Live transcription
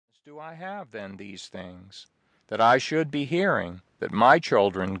do I have then these things, that I should be hearing that my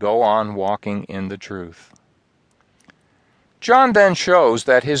children go on walking in the truth? John then shows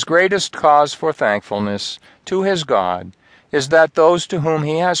that his greatest cause for thankfulness to his God is that those to whom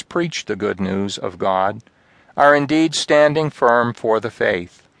he has preached the good news of God are indeed standing firm for the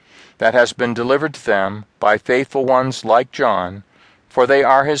faith that has been delivered to them by faithful ones like John, for they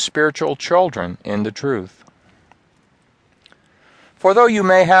are his spiritual children in the truth. For though you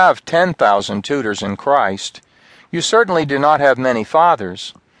may have 10,000 tutors in Christ, you certainly do not have many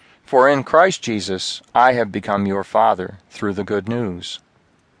fathers, for in Christ Jesus I have become your father through the good news.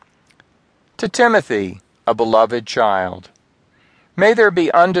 To Timothy, a beloved child, may there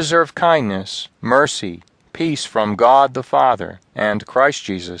be undeserved kindness, mercy, peace from God the Father and Christ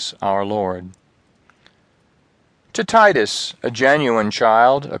Jesus our Lord. To Titus, a genuine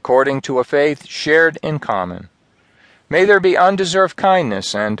child, according to a faith shared in common, may there be undeserved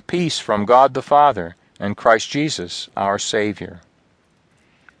kindness and peace from God the Father and Christ Jesus our Savior.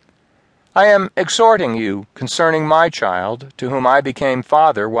 I am exhorting you concerning my child, to whom I became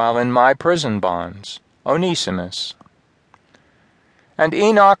father while in my prison bonds, Onesimus. And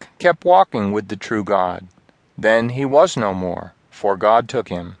Enoch kept walking with the true God. Then he was no more, for God took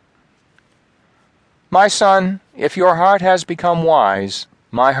him. My son, if your heart has become wise,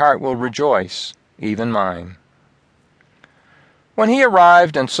 my heart will rejoice, even mine. When he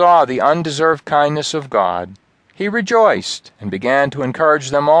arrived and saw the undeserved kindness of God, he rejoiced and began to encourage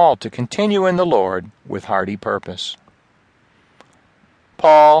them all to continue in the Lord with hearty purpose.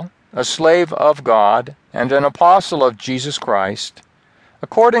 Paul, a slave of God and an apostle of Jesus Christ,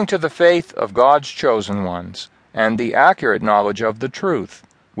 according to the faith of God's chosen ones and the accurate knowledge of the truth,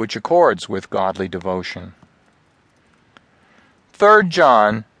 which accords with godly devotion. 3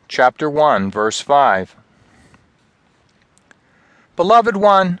 John chapter 1, verse 5. Beloved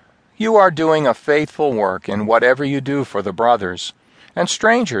one, you are doing a faithful work in whatever you do for the brothers, and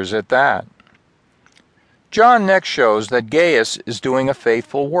strangers at that. John next shows that Gaius is doing a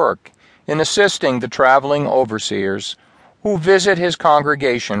faithful work in assisting the traveling overseers who visit his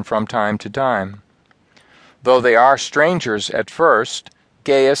congregation from time to time. Though they are strangers at first,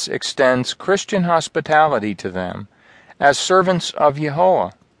 Gaius extends Christian hospitality to them as servants of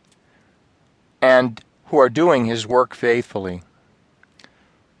Jehovah, and who are doing his work faithfully.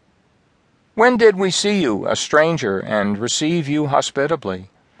 When did we see you a stranger and receive you hospitably,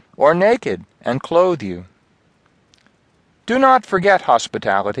 or naked and clothe you? Do not forget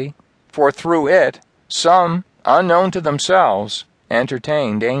hospitality, for through it some, unknown to themselves,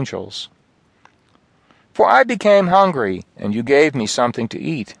 entertained angels. For I became hungry, and you gave me something to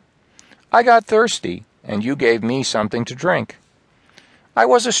eat. I got thirsty, and you gave me something to drink. I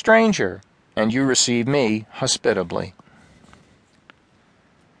was a stranger, and you received me hospitably.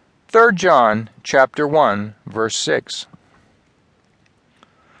 3 John chapter 1, verse 6.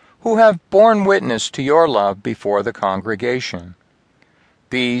 Who have borne witness to your love before the congregation.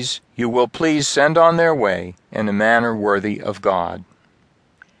 These you will please send on their way in a manner worthy of God.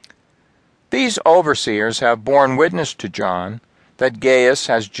 These overseers have borne witness to John that Gaius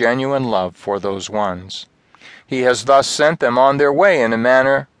has genuine love for those ones. He has thus sent them on their way in a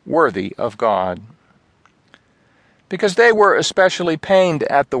manner worthy of God. Because they were especially pained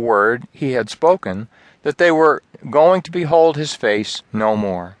at the word he had spoken, that they were going to behold his face no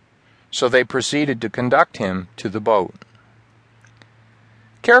more. So they proceeded to conduct him to the boat.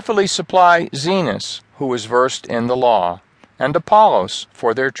 Carefully supply Zenas, who is versed in the law, and Apollos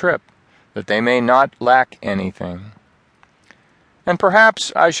for their trip, that they may not lack anything. And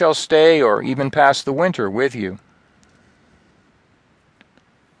perhaps I shall stay or even pass the winter with you,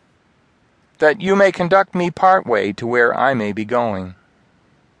 that you may conduct me part way to where I may be going.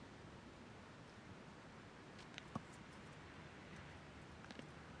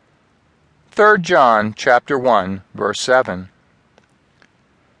 Third John chapter 1, verse 7.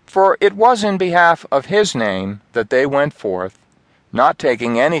 For it was in behalf of his name that they went forth, not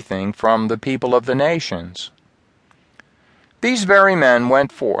taking anything from the people of the nations. These very men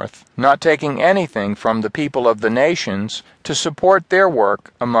went forth, not taking anything from the people of the nations to support their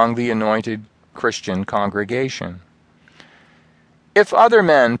work among the anointed Christian congregation. If other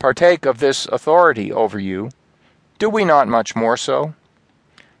men partake of this authority over you, do we not much more so?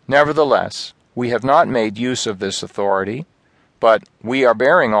 Nevertheless, we have not made use of this authority, but we are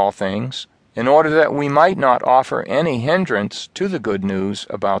bearing all things, in order that we might not offer any hindrance to the good news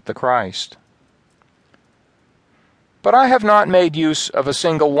about the Christ. But I have not made use of a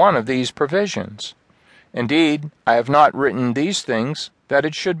single one of these provisions. Indeed, I have not written these things that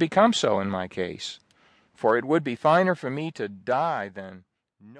it should become so in my case, for it would be finer for me to die than